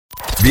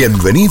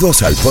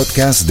Bienvenidos al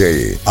podcast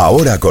de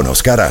Ahora con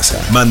Oscar Aza.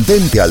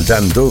 Mantente al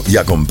tanto y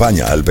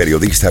acompaña al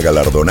periodista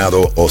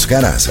galardonado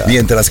Oscar Aza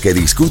mientras que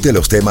discute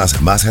los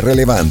temas más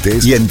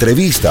relevantes y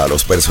entrevista a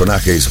los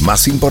personajes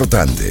más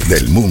importantes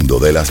del mundo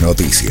de las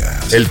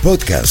noticias. El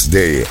podcast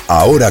de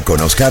Ahora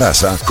con Oscar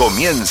Aza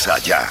comienza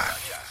ya.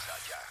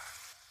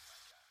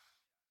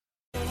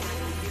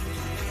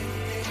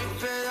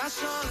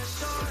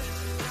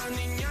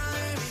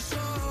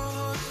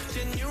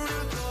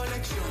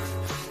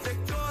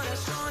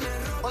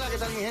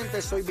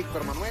 Soy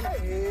Víctor Manuel.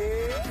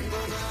 Tengo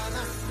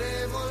ganas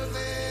de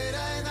volver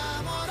a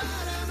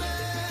enamorarme,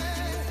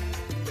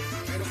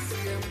 pero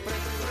siempre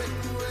tu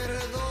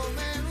recuerdo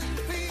me lo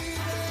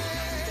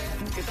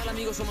impide. ¿Qué tal,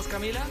 amigos? Somos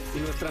Camila y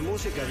nuestra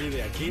música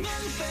vive aquí.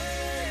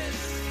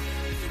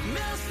 Me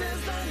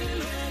haces daño y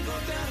luego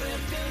te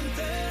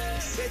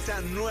arrepientes.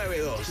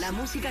 Z92. La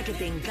música que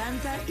te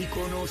encanta y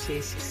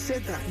conoces.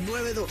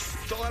 Z92.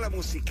 Toda la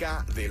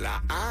música de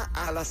la A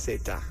a la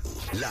Z.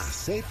 La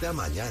Z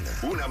Mañana.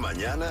 Una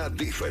mañana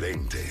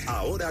diferente.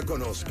 Ahora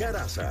con Oscar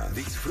Aza.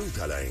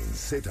 Disfrútala en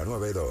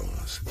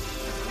Z92.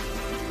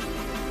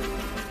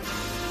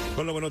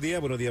 Hola, buenos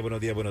días.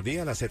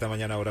 La Z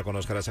Mañana ahora con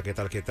Oscar Aza.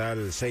 ¿Qué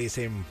tal? 6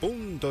 en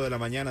punto de la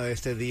mañana de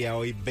este día,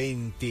 hoy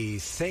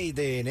 26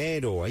 de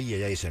enero.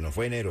 Ay, se nos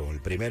fue enero, el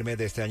primer mes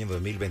de este año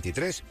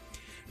 2023.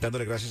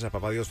 Dándole gracias a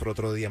Papá Dios por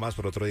otro día más,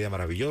 por otro día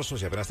maravilloso.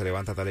 Si apenas te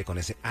levantas, dale con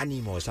ese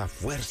ánimo, esa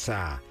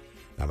fuerza.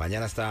 La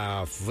mañana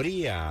está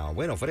fría,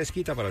 bueno,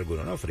 fresquita para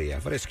algunos, no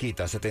fría,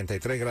 fresquita,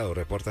 73 grados,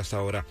 reporta hasta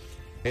ahora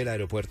el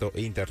Aeropuerto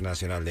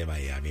Internacional de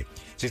Miami.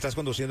 Si estás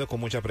conduciendo con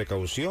mucha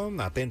precaución,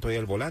 atento ahí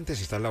al volante.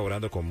 Si estás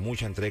laborando con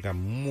mucha entrega,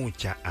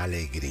 mucha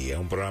alegría.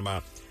 Un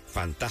programa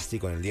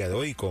fantástico en el día de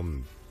hoy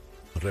con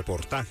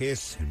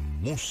reportajes,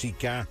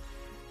 música,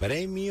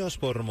 premios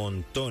por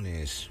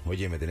montones.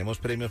 Óyeme, tenemos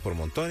premios por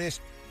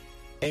montones.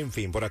 En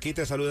fin, por aquí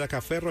te saluda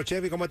Café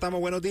Rochevi. ¿Cómo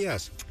estamos? Buenos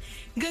días.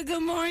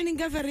 Good morning,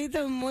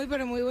 Caferrito. Muy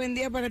buen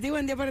día para ti.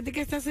 Buen día para ti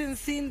que estás en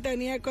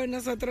sintonía con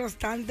nosotros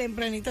tan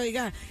tempranito.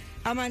 Oiga,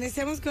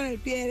 amanecemos con el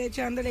pie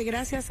derecho dándole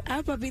gracias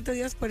a Papito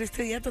Dios por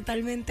este día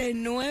totalmente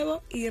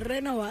nuevo y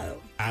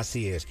renovado.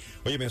 Así es.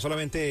 Oye, bien,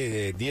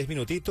 solamente 10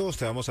 minutitos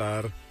te vamos a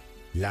dar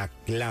la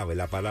clave,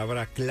 la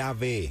palabra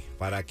clave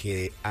para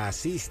que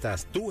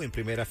asistas tú en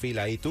primera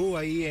fila y tú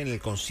ahí en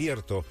el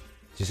concierto.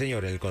 Sí,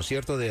 señor, en el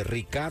concierto de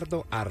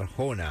Ricardo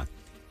Arjona,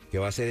 que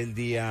va a ser el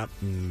día,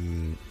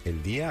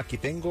 aquí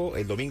tengo,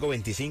 el domingo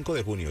 25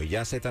 de junio. Y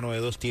ya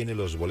Z92 tiene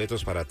los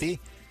boletos para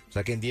ti. O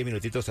sea que en 10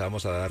 minutitos te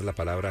vamos a dar la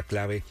palabra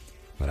clave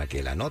para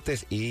que la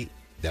anotes y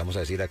te vamos a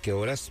decir a qué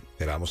horas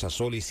te vamos a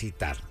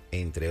solicitar,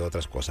 entre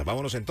otras cosas.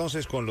 Vámonos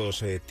entonces con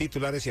los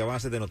titulares y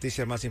avances de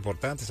noticias más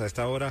importantes a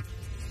esta hora.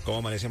 Cómo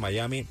amanece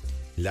Miami,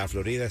 la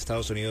Florida,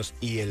 Estados Unidos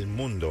y el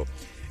mundo.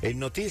 En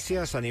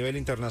noticias a nivel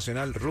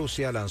internacional,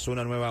 Rusia lanzó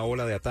una nueva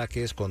ola de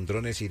ataques con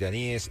drones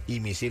iraníes y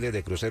misiles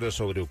de cruceros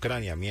sobre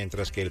Ucrania,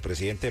 mientras que el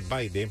presidente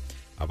Biden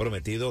ha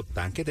prometido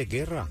tanques de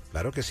guerra,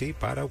 claro que sí,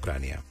 para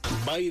Ucrania.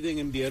 Biden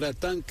enviará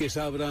tanques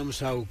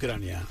Abrams a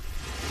Ucrania.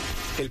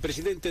 El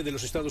presidente de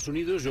los Estados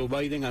Unidos, Joe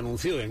Biden,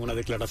 anunció en una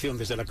declaración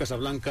desde la Casa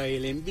Blanca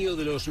el envío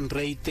de los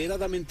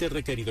reiteradamente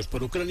requeridos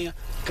por Ucrania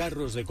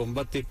carros de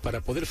combate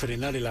para poder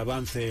frenar el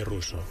avance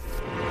ruso.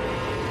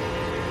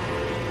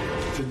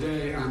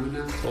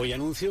 Hoy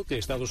anunció que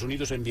Estados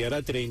Unidos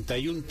enviará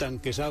 31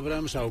 tanques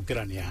Abrams a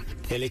Ucrania,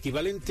 el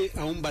equivalente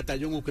a un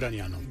batallón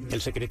ucraniano.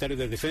 El secretario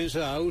de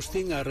Defensa,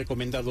 Austin, ha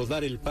recomendado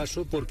dar el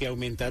paso porque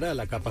aumentará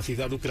la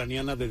capacidad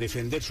ucraniana de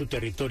defender su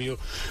territorio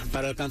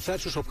para alcanzar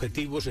sus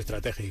objetivos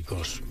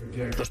estratégicos.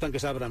 Los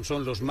tanques Abrams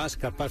son los más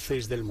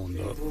capaces del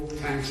mundo.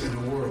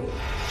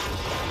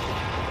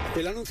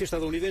 El anuncio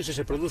estadounidense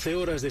se produce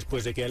horas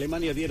después de que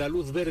Alemania diera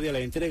luz verde a la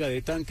entrega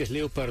de tanques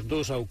Leopard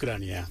 2 a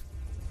Ucrania.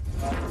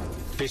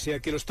 Pese a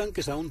que los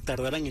tanques aún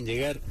tardarán en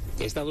llegar,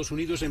 Estados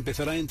Unidos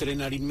empezará a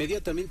entrenar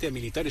inmediatamente a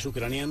militares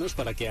ucranianos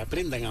para que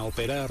aprendan a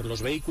operar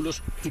los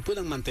vehículos y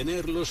puedan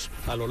mantenerlos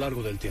a lo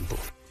largo del tiempo.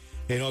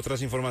 En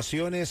otras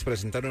informaciones,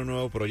 presentaron un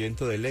nuevo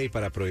proyecto de ley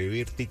para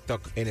prohibir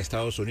TikTok en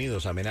Estados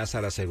Unidos. Amenaza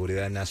a la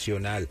seguridad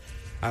nacional.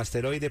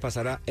 Asteroide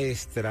pasará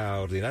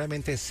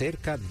extraordinariamente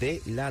cerca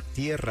de la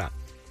Tierra.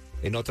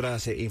 En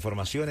otras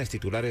informaciones,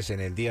 titulares en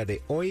el día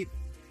de hoy,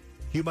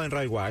 Human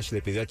Rights Watch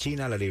le pidió a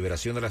China la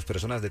liberación de las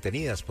personas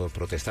detenidas por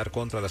protestar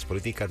contra las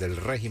políticas del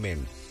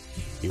régimen.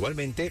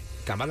 Igualmente,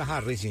 Kamala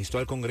Harris instó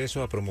al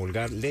Congreso a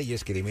promulgar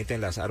leyes que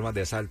limiten las armas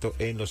de asalto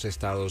en los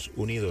Estados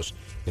Unidos.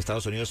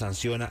 Estados Unidos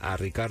sanciona a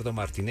Ricardo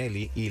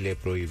Martinelli y le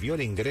prohibió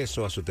el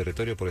ingreso a su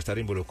territorio por estar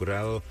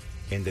involucrado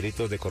en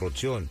delitos de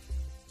corrupción.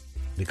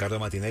 Ricardo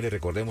Martinelli,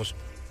 recordemos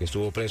que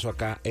estuvo preso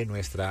acá en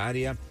nuestra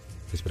área,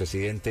 es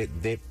presidente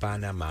de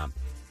Panamá.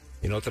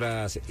 En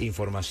otras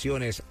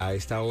informaciones a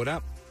esta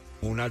hora,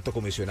 un alto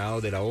comisionado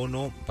de la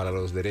ONU para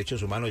los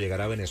Derechos Humanos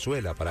llegará a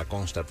Venezuela para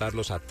constatar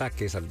los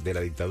ataques de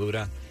la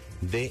dictadura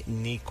de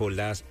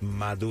Nicolás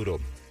Maduro.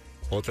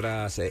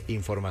 Otras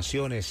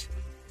informaciones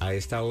a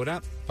esta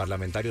hora,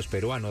 parlamentarios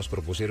peruanos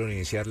propusieron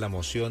iniciar la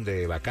moción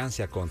de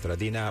vacancia contra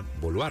Dina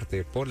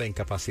Boluarte por la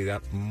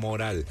incapacidad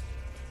moral.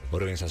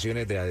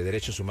 organizaciones de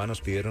derechos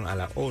humanos pidieron a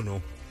la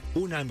ONU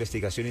una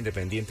investigación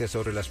independiente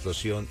sobre la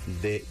explosión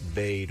de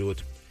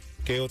Beirut.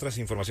 ¿Qué otras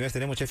informaciones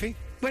tenemos, Chefi?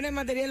 Bueno, en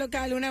materia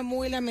local, una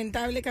muy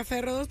lamentable,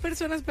 Caferro. 2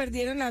 personas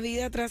perdieron la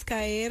vida tras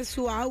caer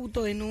su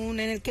auto en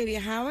el que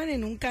viajaban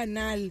en un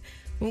canal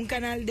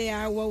de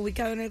agua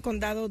ubicado en el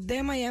condado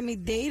de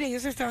Miami-Dade.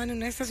 Ellos estaban en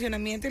un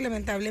estacionamiento y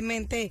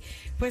lamentablemente,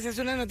 pues es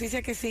una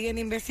noticia que sigue en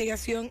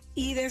investigación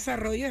y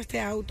desarrollo.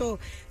 Este auto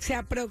se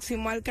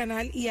aproximó al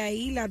canal y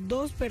ahí las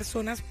 2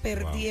 personas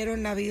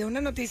perdieron la vida.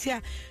 Una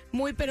noticia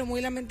muy, pero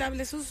muy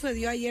lamentable. Eso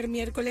sucedió ayer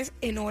miércoles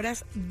en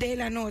horas de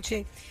la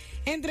noche.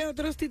 Entre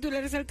otros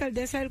titulares, la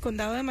alcaldesa del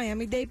condado de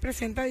Miami-Dade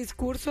presenta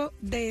discurso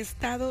de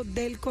estado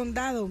del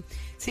condado.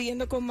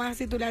 Siguiendo con más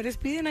titulares,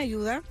 piden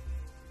ayuda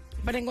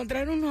para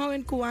encontrar un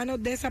joven cubano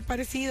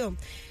desaparecido.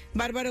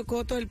 Bárbaro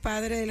Coto, el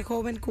padre del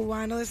joven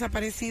cubano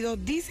desaparecido,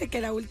 dice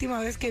que la última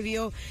vez que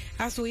vio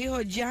a su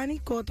hijo Gianni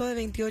Coto, de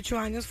 28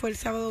 años, fue el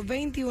sábado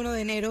 21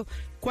 de enero,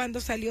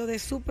 cuando salió de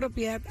su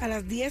propiedad a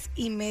las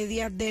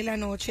 10:30 de la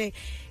noche.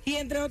 Y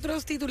entre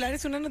otros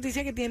titulares, una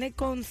noticia que tiene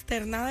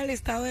consternada el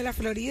estado de la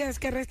Florida es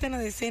que arrestan a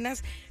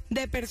decenas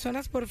de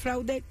personas por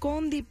fraude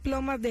con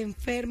diplomas de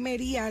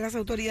enfermería. Las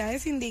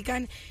autoridades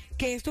indican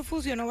que esto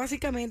funcionó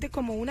básicamente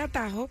como un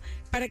atajo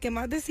para que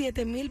más de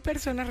 7,000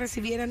 personas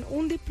recibieran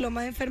un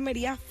diploma de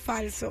enfermería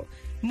falso.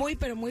 Muy,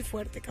 pero muy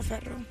fuerte,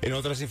 Caferro. En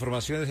otras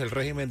informaciones, el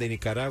régimen de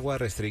Nicaragua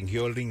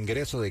restringió el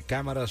ingreso de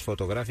cámaras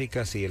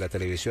fotográficas y de la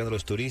televisión de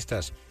los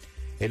turistas.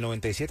 En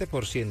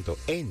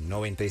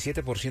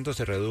 97%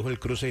 se redujo el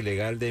cruce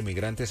ilegal de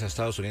migrantes a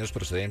Estados Unidos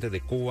procedentes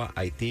de Cuba,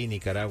 Haití,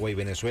 Nicaragua y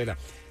Venezuela.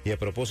 Y a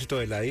propósito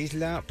de la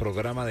isla,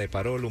 programa de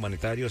parol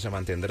humanitario se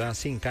mantendrá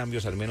sin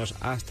cambios al menos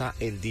hasta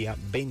el día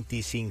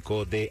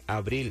 25 de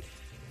abril.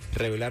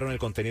 Revelaron el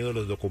contenido de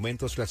los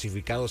documentos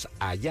clasificados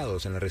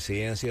hallados en la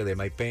residencia de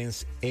Mike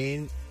Pence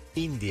en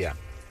India.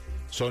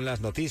 Son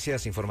las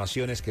noticias,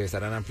 informaciones que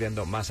estarán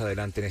ampliando más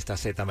adelante en esta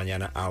Z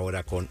Mañana,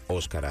 ahora con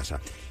Oscar Aza.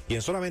 Y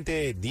en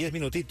solamente 10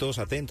 minutitos,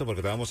 atento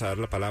porque te vamos a dar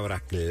la palabra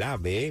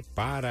clave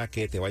para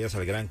que te vayas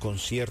al gran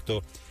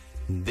concierto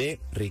de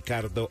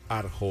Ricardo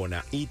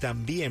Arjona. Y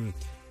también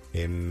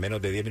en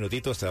menos de 10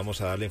 minutitos te vamos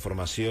a dar la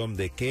información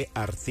de qué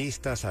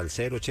artista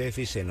salsero,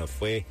 Chefi, se nos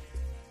fue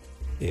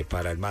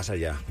para el más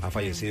allá. Ha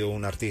fallecido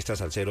un artista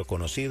salsero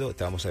conocido.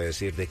 Te vamos a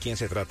decir de quién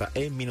se trata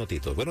en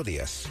minutitos. Buenos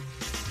días.